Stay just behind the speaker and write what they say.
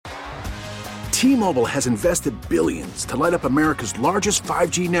T-Mobile has invested billions to light up America's largest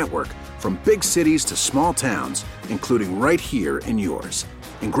 5G network, from big cities to small towns, including right here in yours.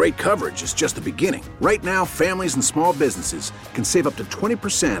 And great coverage is just the beginning. Right now, families and small businesses can save up to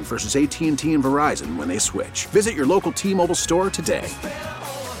 20% versus AT&T and Verizon when they switch. Visit your local T-Mobile store today.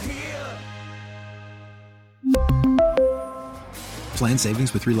 Plan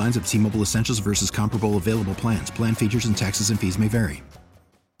savings with 3 lines of T-Mobile Essentials versus comparable available plans. Plan features and taxes and fees may vary.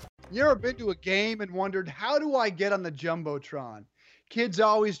 You ever been to a game and wondered, how do I get on the Jumbotron? Kids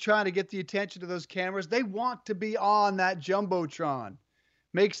always trying to get the attention of those cameras. They want to be on that Jumbotron.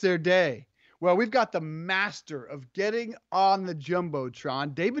 Makes their day. Well, we've got the master of getting on the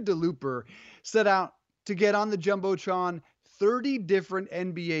Jumbotron. David DeLuper set out to get on the Jumbotron 30 different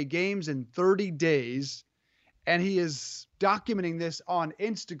NBA games in 30 days. And he is documenting this on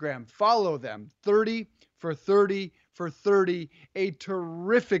Instagram. Follow them. 30 for 30 for 30. A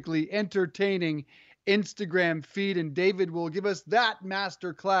terrifically entertaining Instagram feed. And David will give us that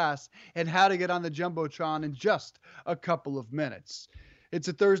master class and how to get on the Jumbotron in just a couple of minutes. It's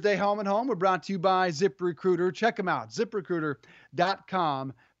a Thursday Home and Home. We're brought to you by ZipRecruiter. Check them out.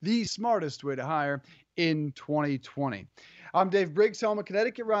 ZipRecruiter.com. The smartest way to hire in 2020. I'm Dave Briggs, home in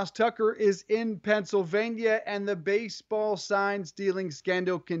Connecticut. Ross Tucker is in Pennsylvania, and the baseball sign stealing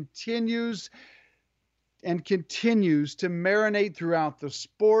scandal continues to marinate throughout the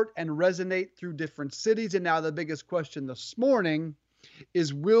sport and resonate through different cities. And now the biggest question this morning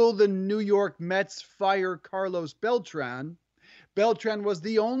is, will the New York Mets fire Carlos Beltran? Beltran was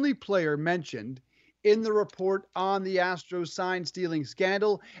the only player mentioned in the report on the Astros sign stealing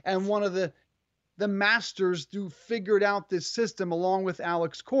scandal, and one of the masters who figured out this system along with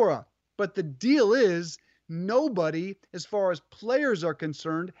Alex Cora. But the deal is, nobody, as far as players are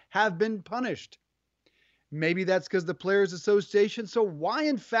concerned, have been punished. Maybe that's because the Players Association. So why,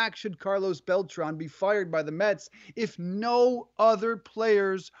 in fact, should Carlos Beltran be fired by the Mets if no other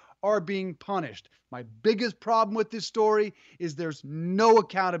players are being punished? My biggest problem with this story is there's no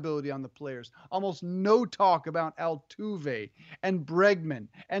accountability on the players. Almost no talk about Altuve and Bregman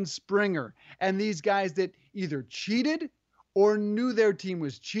and Springer and these guys that either cheated or knew their team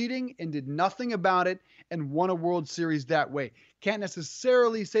was cheating and did nothing about it and won a World Series that way. Can't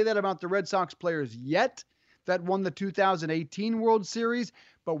necessarily say that about the Red Sox players yet that won the 2018 World Series,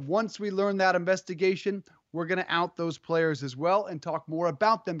 but once we learn that investigation, we're going to out those players as well and talk more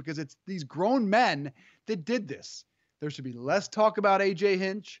about them, because it's these grown men that did this. There should be less talk about AJ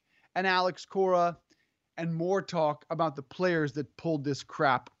Hinch and Alex Cora and more talk about the players that pulled this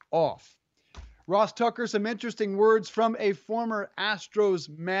crap off. Ross Tucker, some interesting words from a former Astros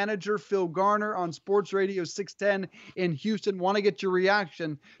manager, Phil Garner, on Sports Radio 610 in Houston. Want to get your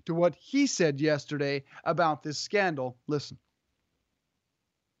reaction to what he said yesterday about this scandal. Listen.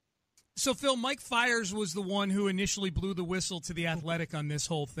 So, Phil, Mike Fiers was the one who initially blew the whistle to The Athletic on this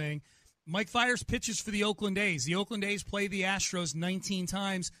whole thing. Mike Fiers pitches for the Oakland A's. The Oakland A's play the Astros 19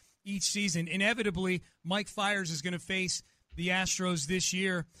 times each season. Inevitably, Mike Fiers is going to face the Astros this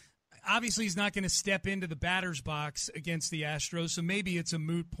year. Obviously, he's not going to step into the batter's box against the Astros, so maybe it's a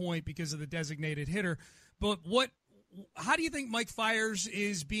moot point because of the designated hitter. But how do you think Mike Fiers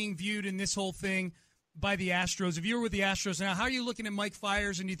is being viewed in this whole thing by the Astros? If you were with the Astros now, how are you looking at Mike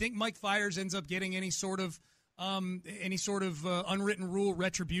Fiers? And do you think Mike Fiers ends up getting any sort of unwritten rule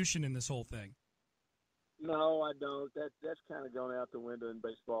retribution in this whole thing? No, I don't. That's kind of gone out the window in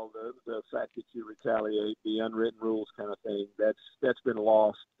baseball. The fact that you retaliate, the unwritten rules kind of thing, that's been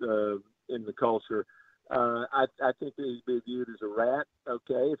lost in the culture. I think that he'd be viewed as a rat.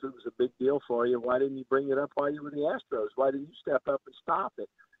 Okay, if it was a big deal for you, why didn't you bring it up while you were in the Astros? Why didn't you step up and stop it?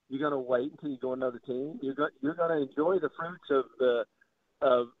 You're going to wait until you go another team. You're going to enjoy the fruits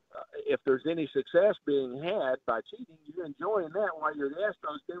of if there's any success being had by cheating, you're enjoying that while you're the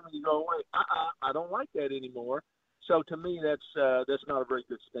Astros. Then when you go away, I don't like that anymore. So to me, that's not a very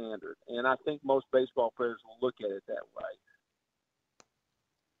good standard. And I think most baseball players will look at it that way.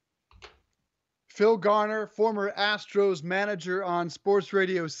 Phil Garner, former Astros manager, on Sports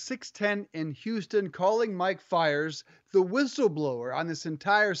Radio 610 in Houston, calling Mike Fiers the whistleblower on this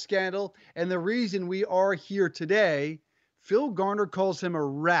entire scandal. And the reason we are here today, Phil Garner calls him a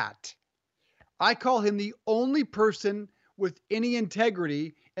rat. I call him the only person with any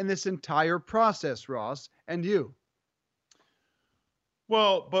integrity in this entire process, Ross, and you.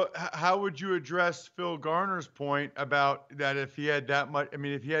 Well, but how would you address Phil Garner's point about that if he had that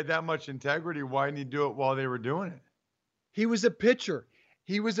much integrity, why didn't he do it while they were doing it? He was a pitcher.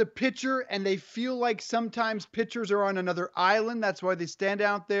 He was a pitcher, and they feel like sometimes pitchers are on another island. That's why they stand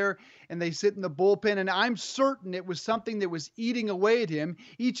out there and they sit in the bullpen. And I'm certain it was something that was eating away at him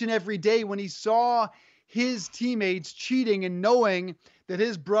each and every day when he saw his teammates cheating and knowing that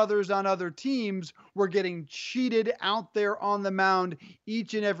his brothers on other teams were getting cheated out there on the mound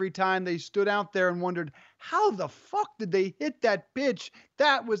each and every time they stood out there and wondered, how the fuck did they hit that pitch?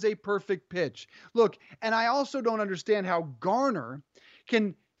 That was a perfect pitch. Look, and I also don't understand how Garner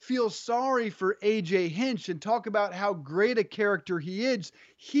can feel sorry for AJ Hinch and talk about how great a character he is.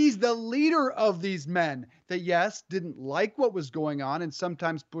 He's the leader of these men that, yes, didn't like what was going on and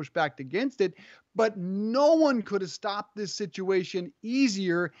sometimes pushed back against it, but no one could have stopped this situation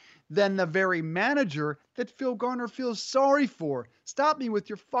easier than the very manager that Phil Garner feels sorry for. Stop me with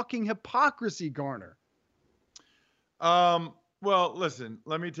your fucking hypocrisy, Garner. Well, listen,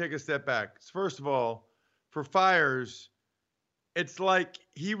 let me take a step back. First of all, for Fiers, it's like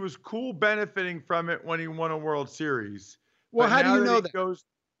he was cool benefiting from it when he won a World Series. Well, how do you know that?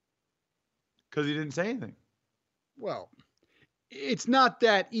 Because he didn't say anything. Well, it's not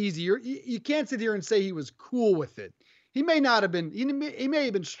that easy. You can't sit here and say he was cool with it. He may not have been. He may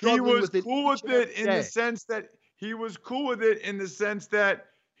have been struggling with it. He was cool with it in the sense that he was cool with it in the sense that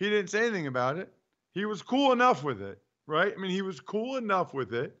he didn't say anything about it. He was cool enough with it, right? I mean, he was cool enough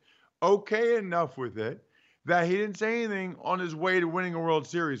with it, okay enough with it, that he didn't say anything on his way to winning a World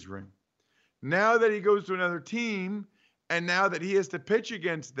Series ring. Now that he goes to another team, and now that he has to pitch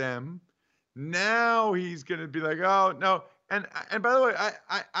against them, now he's going to be like, oh, no. And by the way,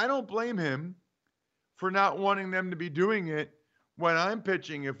 I don't blame him for not wanting them to be doing it when I'm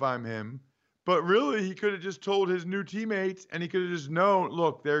pitching if I'm him. But really, he could have just told his new teammates, and he could have just known,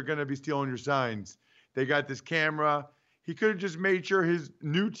 look, they're going to be stealing your signs. They got this camera. He could have just made sure his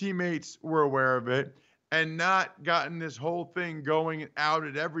new teammates were aware of it and not gotten this whole thing going out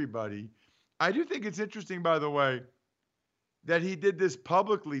at everybody. I do think it's interesting, by the way, that he did this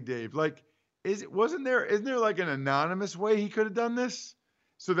publicly, Dave. Like, isn't there like an anonymous way he could have done this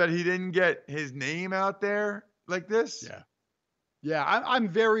so that he didn't get his name out there like this? Yeah, I'm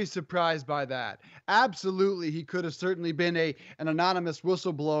very surprised by that. Absolutely, he could have certainly been an anonymous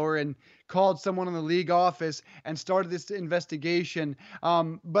whistleblower and called someone in the league office and started this investigation.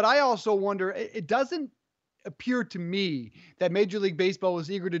 But I also wonder, it doesn't appear to me that Major League Baseball was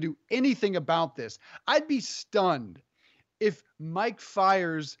eager to do anything about this. I'd be stunned if Mike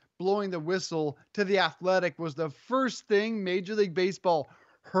Fiers blowing the whistle to The Athletic was the first thing Major League Baseball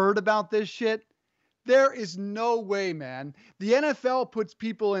heard about this shit. There is no way, man. The NFL puts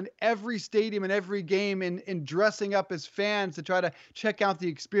people in every stadium and every game in dressing up as fans to try to check out the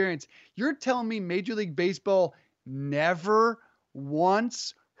experience. You're telling me Major League Baseball never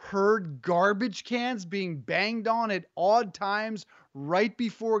once heard garbage cans being banged on at odd times right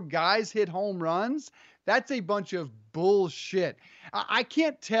before guys hit home runs? That's a bunch of bullshit. I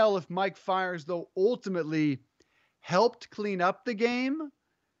can't tell if Mike Fiers, though, ultimately helped clean up the game,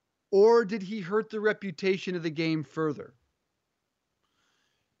 or did he hurt the reputation of the game further?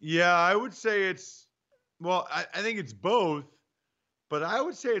 Yeah, I would say I think it's both, but I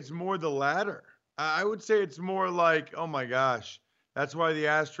would say it's more the latter. I would say it's more like, oh my gosh, that's why the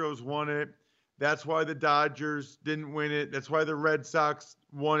Astros won it. That's why the Dodgers didn't win it. That's why the Red Sox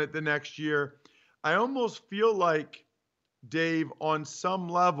won it the next year. I almost feel like, Dave, on some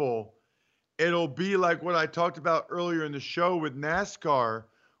level, it'll be like what I talked about earlier in the show with NASCAR,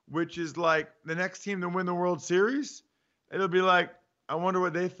 which is like the next team to win the World Series. It'll be like, I wonder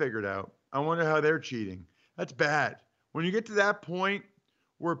what they figured out. I wonder how they're cheating. That's bad. When you get to that point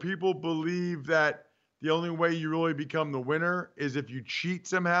where people believe that the only way you really become the winner is if you cheat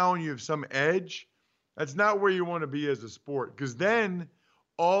somehow and you have some edge, that's not where you want to be as a sport, because then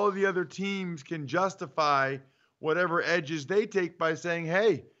all of the other teams can justify whatever edges they take by saying,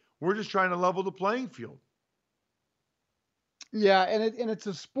 hey, we're just trying to level the playing field. Yeah, and it's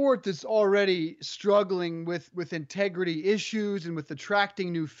a sport that's already struggling with integrity issues and with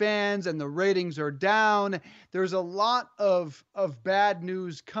attracting new fans, and the ratings are down. There's a lot of bad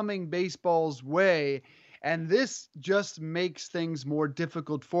news coming baseball's way, and this just makes things more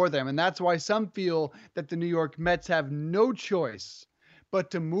difficult for them. And that's why some feel that the New York Mets have no choice but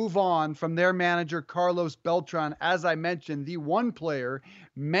to move on from their manager, Carlos Beltran, as I mentioned, the one player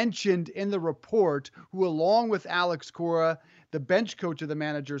mentioned in the report who, along with Alex Cora, the bench coach of the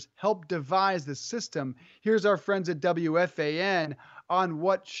managers, helped devise the system. Here's our friends at WFAN on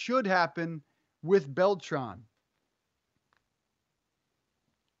what should happen with Beltran.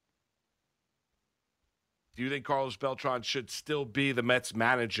 Do you think Carlos Beltran should still be the Mets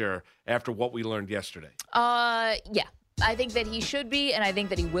manager after what we learned yesterday? Yeah. I think that he should be, and I think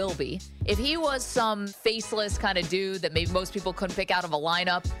that he will be. If he was some faceless kind of dude that maybe most people couldn't pick out of a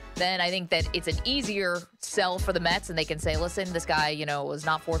lineup, then I think that it's an easier sell for the Mets, and they can say, listen, this guy, was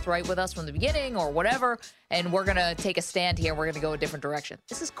not forthright with us from the beginning or whatever, and we're going to take a stand here. We're going to go a different direction.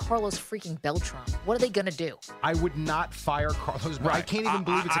 This is Carlos freaking Beltran. What are they going to do? I would not fire Carlos Beltran. Right. I can't even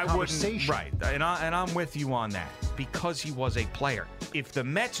believe it's a conversation. Right, and I'm with you on that because he was a player. If the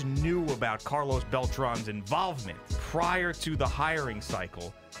Mets knew about Carlos Beltran's involvement prior to the hiring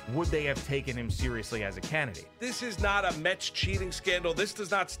cycle, would they have taken him seriously as a candidate? This is not a Mets cheating scandal. This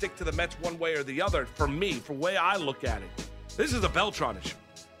does not stick to the Mets one way or the other. For me, for the way I look at it, this is a Beltran issue.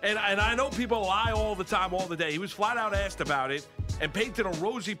 And I know people lie all the time, all the day. He was flat out asked about it and painted a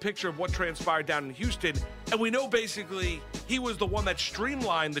rosy picture of what transpired down in Houston. And we know basically he was the one that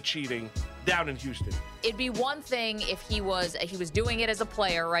streamlined the cheating down in Houston. It'd be one thing if he was doing it as a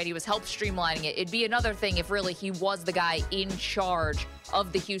player, right? He was helped streamlining it. It'd be another thing if really he was the guy in charge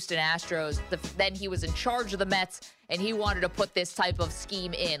of the Houston Astros. Then he was in charge of the Mets, and he wanted to put this type of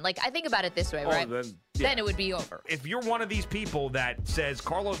scheme in. Like, I think about it this way, right? Then it would be over. If you're one of these people that says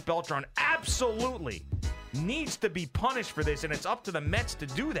Carlos Beltran absolutely needs to be punished for this, and it's up to the Mets to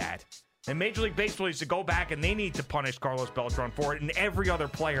do that, then Major League Baseball needs to go back and they need to punish Carlos Beltran for it and every other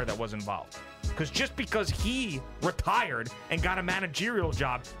player that was involved. Because just because he retired and got a managerial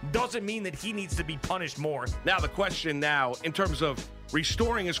job doesn't mean that he needs to be punished more. Now, the question now, in terms of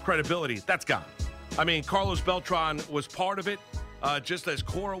restoring his credibility, that's gone. I mean, Carlos Beltran was part of it, just as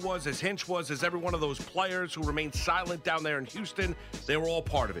Cora was, as Hinch was, as every one of those players who remained silent down there in Houston. They were all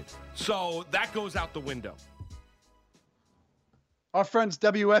part of it. So that goes out the window. Our friends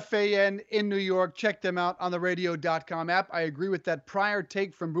WFAN in New York, check them out on the radio.com app. I agree with that prior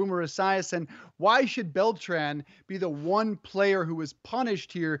take from Boomer Esiason. Why should Beltran be the one player who was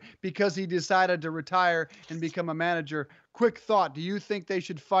punished here because he decided to retire and become a manager? Quick thought. Do you think they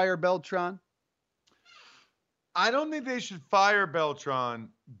should fire Beltran? I don't think they should fire Beltran,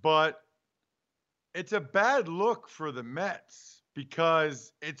 but it's a bad look for the Mets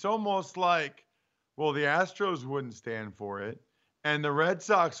because it's almost like, well, the Astros wouldn't stand for it. And the Red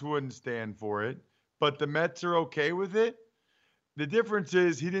Sox wouldn't stand for it, but the Mets are okay with it. The difference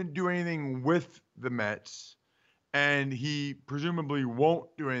is he didn't do anything with the Mets, and he presumably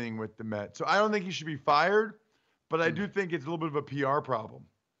won't do anything with the Mets. So I don't think he should be fired, but I do think it's a little bit of a PR problem.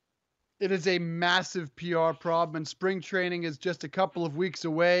 It is a massive PR problem, and spring training is just a couple of weeks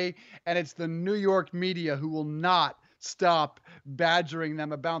away, and it's the New York media who will not stop badgering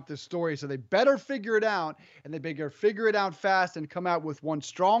them about this story. So they better figure it out, and they better figure it out fast and come out with one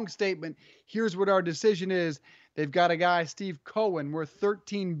strong statement. Here's what our decision is. They've got a guy, Steve Cohen, worth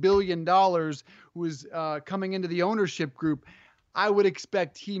 $13 billion, who is coming into the ownership group. I would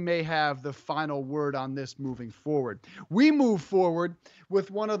expect he may have the final word on this moving forward. We move forward with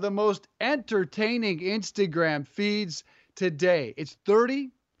one of the most entertaining Instagram feeds today. It's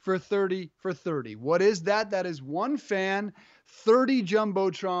 30 for 30 for 30. What is that? That is one fan, 30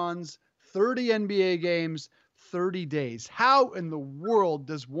 Jumbotrons, 30 NBA games, 30 days. How in the world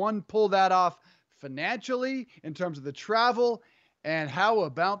does one pull that off financially in terms of the travel? And how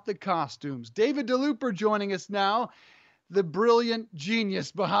about the costumes? David DeLuper joining us now, the brilliant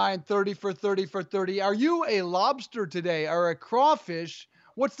genius behind 30 for 30 for 30. Are you a lobster today or a crawfish?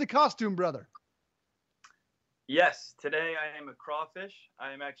 What's the costume, brother? Yes, today I am a crawfish.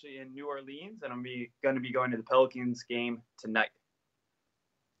 I am actually in New Orleans, and I'm going to be going to the Pelicans game tonight.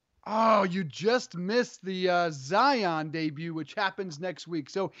 Oh, you just missed the Zion debut, which happens next week.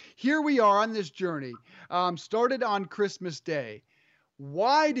 So here we are on this journey. Started on Christmas Day.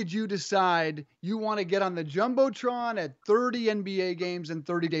 Why did you decide you want to get on the Jumbotron at 30 NBA games in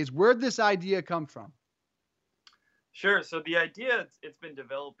 30 days? Where'd this idea come from? Sure. So the idea, it's been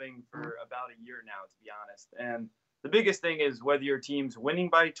developing for about a year now, to be honest. And the biggest thing is whether your team's winning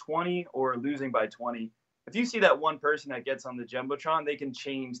by 20 or losing by 20, if you see that one person that gets on the Jumbotron, they can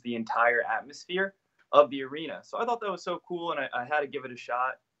change the entire atmosphere of the arena. So I thought that was so cool, and I had to give it a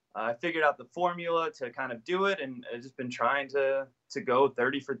shot. I figured out the formula to kind of do it, and I've just been trying to go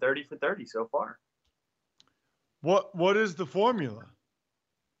 30 for 30 for 30 so far. What is the formula?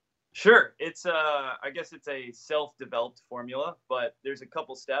 Sure. It's I guess it's a self-developed formula, but there's a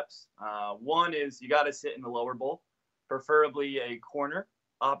couple steps. One is you got to sit in the lower bowl, preferably a corner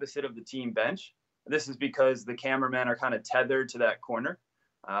opposite of the team bench. This is because the cameramen are kind of tethered to that corner.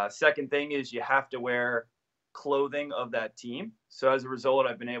 Second thing is you have to wear clothing of that team. So as a result,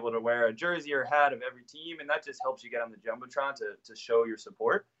 I've been able to wear a jersey or hat of every team, and that just helps you get on the Jumbotron to show your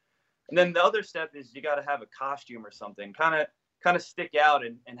support. And then the other step is you got to have a costume or something, kind of stick out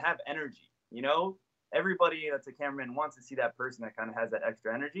and have energy. You know, everybody that's a cameraman wants to see that person that kind of has that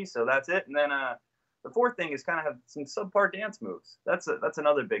extra energy. So that's it. And then the fourth thing is kind of have some subpar dance moves. That's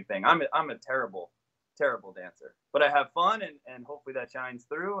another big thing. I'm a terrible dancer, but I have fun, and hopefully that shines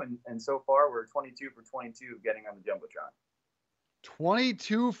through. And so far we're 22 for 22 getting on the Jumbotron.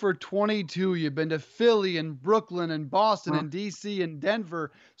 22 for 22. You've been to Philly and Brooklyn and Boston and DC and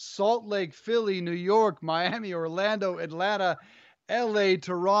Denver, Salt Lake, Philly, New York, Miami, Orlando, Atlanta, LA,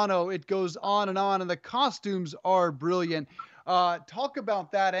 Toronto. It goes on, and the costumes are brilliant. Talk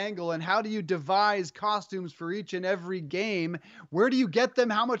about that angle, and how do you devise costumes for each and every game? Where do you get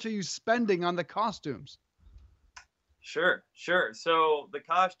them? How much are you spending on the costumes? Sure. So the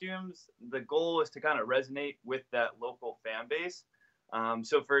costumes, the goal is to kind of resonate with that local fan base.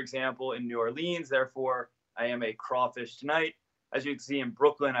 So for example, in New Orleans, therefore, I am a crawfish tonight. As you can see in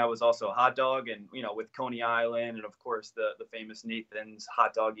Brooklyn, I was also a hot dog, and, with Coney Island, and of course the famous Nathan's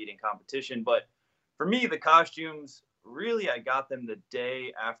hot dog eating competition. But for me, the costumes, really, I got them the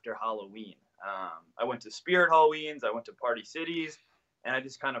day after Halloween. I went to Spirit Halloweens, I went to Party Cities, and I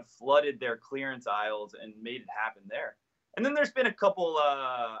just kind of flooded their clearance aisles and made it happen there. And then there's been a couple,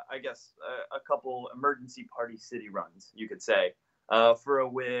 a couple emergency Party City runs, you could say, for a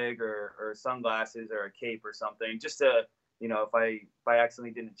wig or sunglasses or a cape or something, just to, if I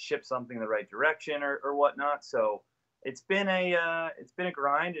accidentally didn't ship something in the right direction or whatnot. So it's been a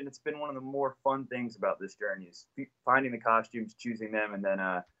grind, and it's been one of the more fun things about this journey is finding the costumes, choosing them, and then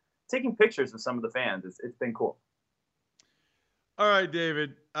taking pictures of some of the fans. It's been cool. All right,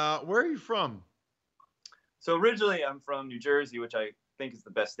 David, where are you from? So originally I'm from New Jersey, which I think is the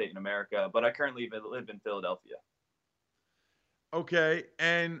best state in America, but I currently live in Philadelphia. Okay,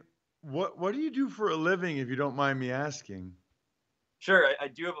 and what do you do for a living, if you don't mind me asking? Sure, I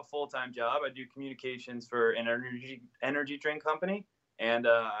do have a full-time job. I do communications for an energy drink company, and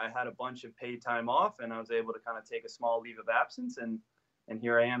I had a bunch of paid time off, and I was able to kind of take a small leave of absence, and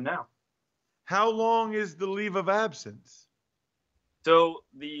here I am now. How long is the leave of absence? So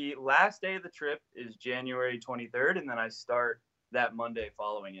the last day of the trip is January 23rd, and then I start that Monday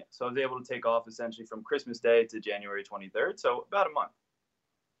following it. So I was able to take off essentially from Christmas Day to January 23rd, so about a month.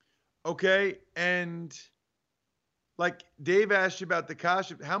 Okay, and like Dave asked you about the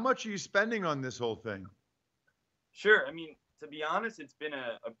costume, how much are you spending on this whole thing? Sure. I mean, to be honest, it's been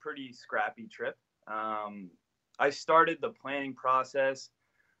a pretty scrappy trip. I started the planning process,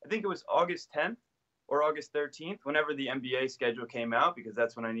 I think it was August 10th or August 13th, whenever the NBA schedule came out, because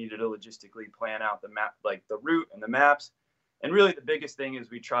that's when I needed to logistically plan out the map, like the route and the maps. And really the biggest thing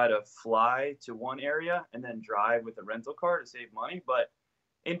is we try to fly to one area and then drive with a rental car to save money. But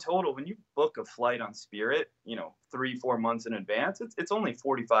in total, when you book a flight on Spirit, 3-4 months in advance, it's only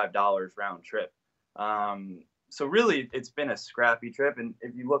 $45 round trip. So really, it's been a scrappy trip. And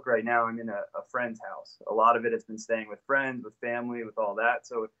if you look right now, I'm in a friend's house. A lot of it has been staying with friends, with family, with all that.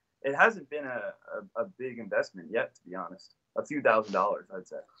 So it hasn't been a big investment yet, to be honest. A few $1,000s, I'd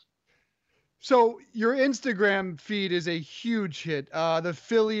say. So your Instagram feed is a huge hit. The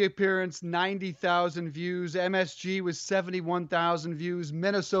Philly appearance, 90,000 views. MSG was 71,000 views.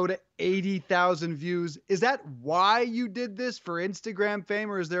 Minnesota, 80,000 views. Is that why you did this, for Instagram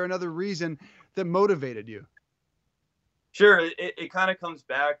fame, or is there another reason that motivated you? Sure. It kind of comes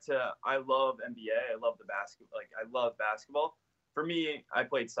back to, I love NBA. I love the basketball. I love basketball. For me, I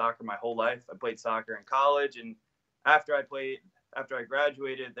played soccer my whole life. I played soccer in college, and after I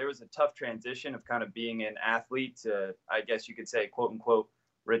graduated, there was a tough transition of kind of being an athlete to, I guess you could say, quote unquote,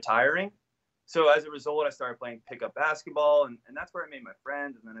 retiring. So as a result, I started playing pickup basketball, and that's where I made my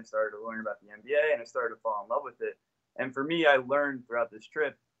friends. And then I started to learn about the NBA, and I started to fall in love with it. And for me, I learned throughout this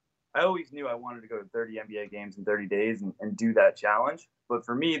trip, I always knew I wanted to go to 30 NBA games in 30 days and do that challenge. But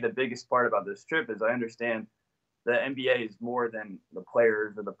for me, the biggest part about this trip is I understand the NBA is more than the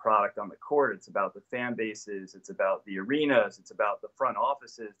players or the product on the court. It's about the fan bases. It's about the arenas. It's about the front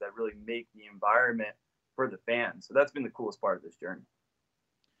offices that really make the environment for the fans. So that's been the coolest part of this journey.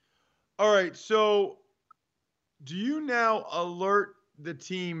 All right. So do you now alert the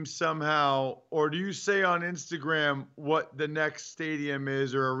team somehow, or do you say on Instagram what the next stadium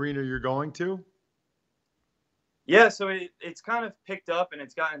is or arena you're going to? Yeah, so it's kind of picked up and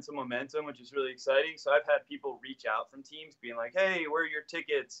it's gotten some momentum, which is really exciting. So I've had people reach out from teams being like, hey, where are your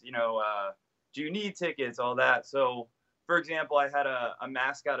tickets? Do you need tickets? All that. So, for example, I had a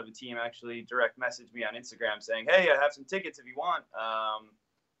mascot of a team actually direct message me on Instagram saying, hey, I have some tickets if you want.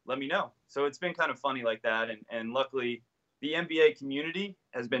 Let me know. So it's been kind of funny like that. And luckily, the NBA community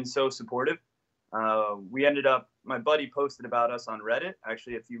has been so supportive. My buddy posted about us on Reddit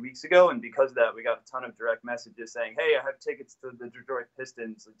actually a few weeks ago. And because of that, we got a ton of direct messages saying, hey, I have tickets to the Detroit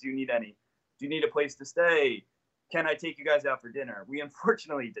Pistons. Do you need any? Do you need a place to stay? Can I take you guys out for dinner? We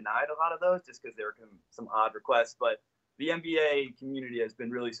unfortunately denied a lot of those just because there were some odd requests, but the NBA community has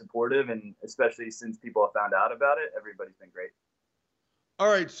been really supportive, and especially since people have found out about it, everybody's been great. All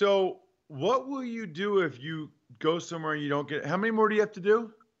right, so what will you do if you go somewhere and you don't get – how many more do you have to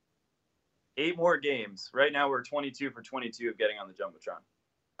do? 8 more games. Right now we're 22 for 22 of getting on the Jumbotron.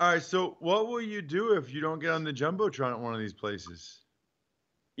 All right, so what will you do if you don't get on the Jumbotron at one of these places?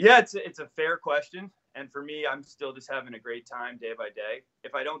 Yeah, it's a fair question. And for me, I'm still just having a great time day by day.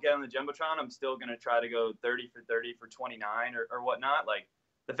 If I don't get on the Jumbotron, I'm still going to try to go 30 for 30 for 29 or whatnot. Like,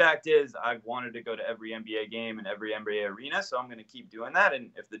 the fact is, I've wanted to go to every NBA game and every NBA arena, so I'm going to keep doing that.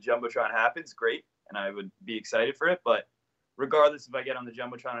 And if the Jumbotron happens, great, and I would be excited for it. But regardless if I get on the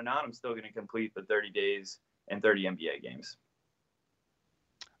Jumbotron or not, I'm still going to complete the 30 days and 30 NBA games.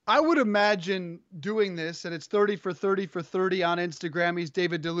 I would imagine doing this, and it's 30 for 30 for 30 on Instagram. He's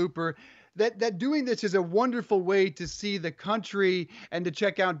David DeLuper. That doing this is a wonderful way to see the country and to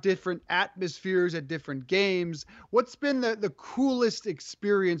check out different atmospheres at different games. What's been the coolest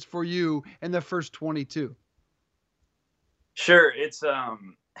experience for you in the first 22? Sure. It's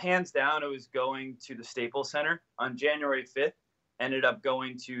hands down, it was going to the Staples Center on January 5th. Ended up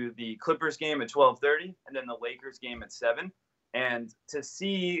going to the Clippers game at 12:30 and then the Lakers game at 7. And to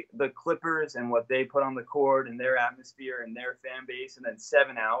see the Clippers and what they put on the court and their atmosphere and their fan base, and then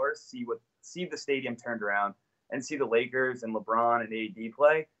 7 hours, see the stadium turned around and see the Lakers and LeBron and AD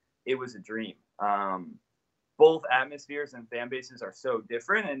play, it was a dream. Both atmospheres and fan bases are so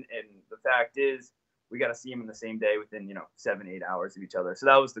different. And the fact is, we got to see them in the same day within, 7-8 hours of each other. So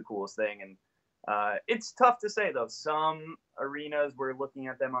that was the coolest thing. And it's tough to say, though. Some arenas, we're looking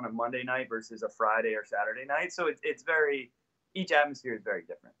at them on a Monday night versus a Friday or Saturday night. So it's each atmosphere is very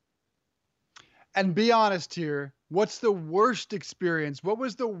different. And be honest here, what's the worst experience? What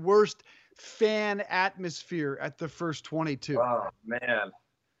was the worst fan atmosphere at the first 22? Oh, man.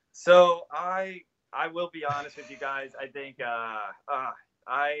 So I will be honest with you guys. I think I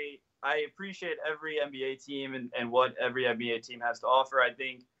appreciate every NBA team and what every NBA team has to offer. I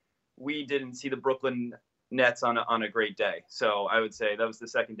think we didn't see the Brooklyn Nets on a great day. So I would say that was the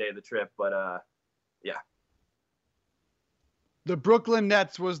second day of the trip. But, yeah. The Brooklyn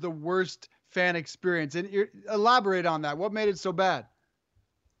Nets was the worst fan experience. And elaborate on that. What made it so bad?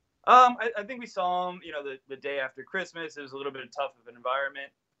 I think we saw them, the day after Christmas. It was a little bit tough of an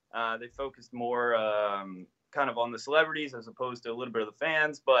environment. They focused more kind of on the celebrities as opposed to a little bit of the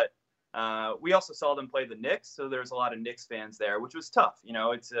fans. But we also saw them play the Knicks, so there was a lot of Knicks fans there, which was tough.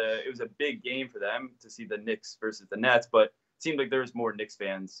 It was a big game for them to see the Knicks versus the Nets, but it seemed like there was more Knicks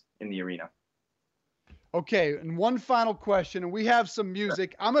fans in the arena. Okay, and one final question, and we have some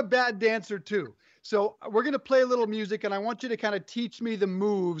music. I'm a bad dancer too. So we're going to play a little music, and I want you to kind of teach me the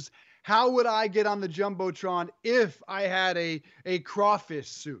moves. How would I get on the Jumbotron if I had a crawfish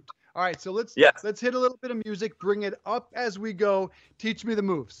suit? All right, so let's hit a little bit of music, bring it up as we go. Teach me the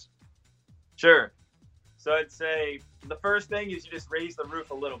moves. Sure. So I'd say the first thing is you just raise the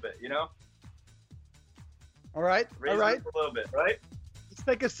roof a little bit, All right. Raise the roof a little bit, right? Let's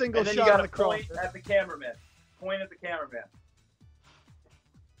take a single shot on the crawfish. Point at the cameraman. Point at the cameraman.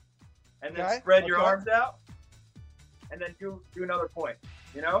 And then spread your arms out. And then do another point,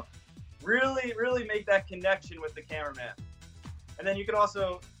 Really, really make that connection with the cameraman. And then you can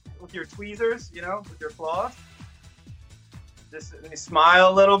also, with your tweezers, with your claws, just smile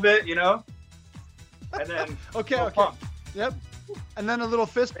a little bit, And then okay. Pump. Yep. And then a little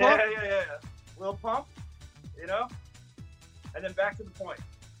fist pump. Yeah. Little pump, And then back to the point.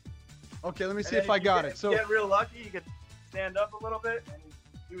 Okay, let me see if I got it. So get real lucky, you can stand up a little bit and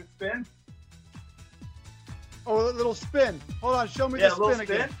do a spin. Oh, a little spin. Hold on, show me the spin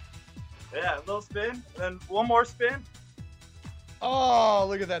again. Yeah, a little spin. And then one more spin. Oh,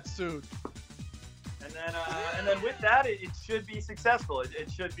 look at that suit. And then with that, it should be successful. It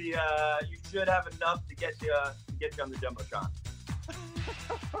should be. You should have enough to get you on the Jumbotron.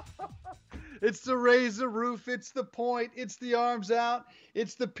 It's the raise the roof. It's the point. It's the arms out.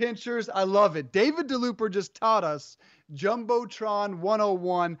 It's the pinchers. I love it. David DeLuper just taught us Jumbotron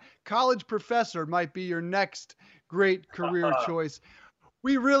 101. College professor might be your next great career choice.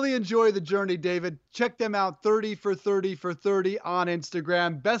 We really enjoy the journey, David. Check them out, 30 for 30 for 30 on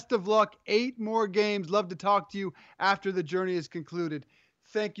Instagram. Best of luck. 8 more games. Love to talk to you after the journey is concluded.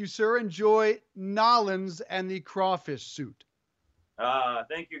 Thank you, sir. Enjoy Nollins and the crawfish suit.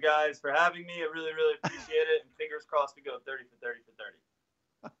 Thank you guys for having me. I really, really appreciate it. And fingers crossed we go 30 for 30 for 30.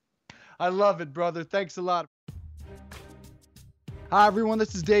 I love it, brother. Thanks a lot. Hi, everyone.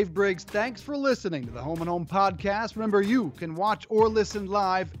 This is Dave Briggs. Thanks for listening to the Home and Home podcast. Remember, you can watch or listen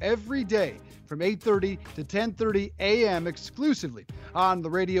live every day from 8:30 to 10:30 a.m. exclusively on the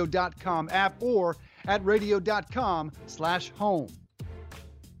radio.com app or at radio.com/home.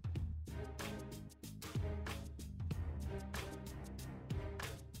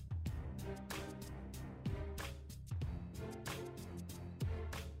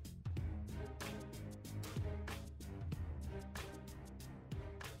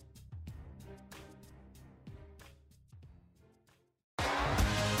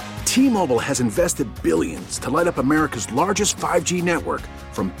 T-Mobile has invested billions to light up America's largest 5G network,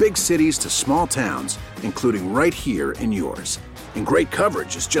 from big cities to small towns, including right here in yours. And great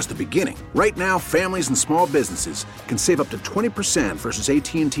coverage is just the beginning. Right now, families and small businesses can save up to 20% versus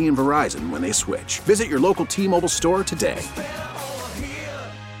AT&T and Verizon when they switch. Visit your local T-Mobile store today.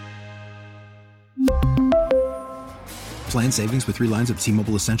 Plan savings with 3 lines of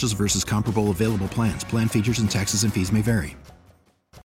T-Mobile Essentials versus comparable available plans. Plan features and taxes and fees may vary.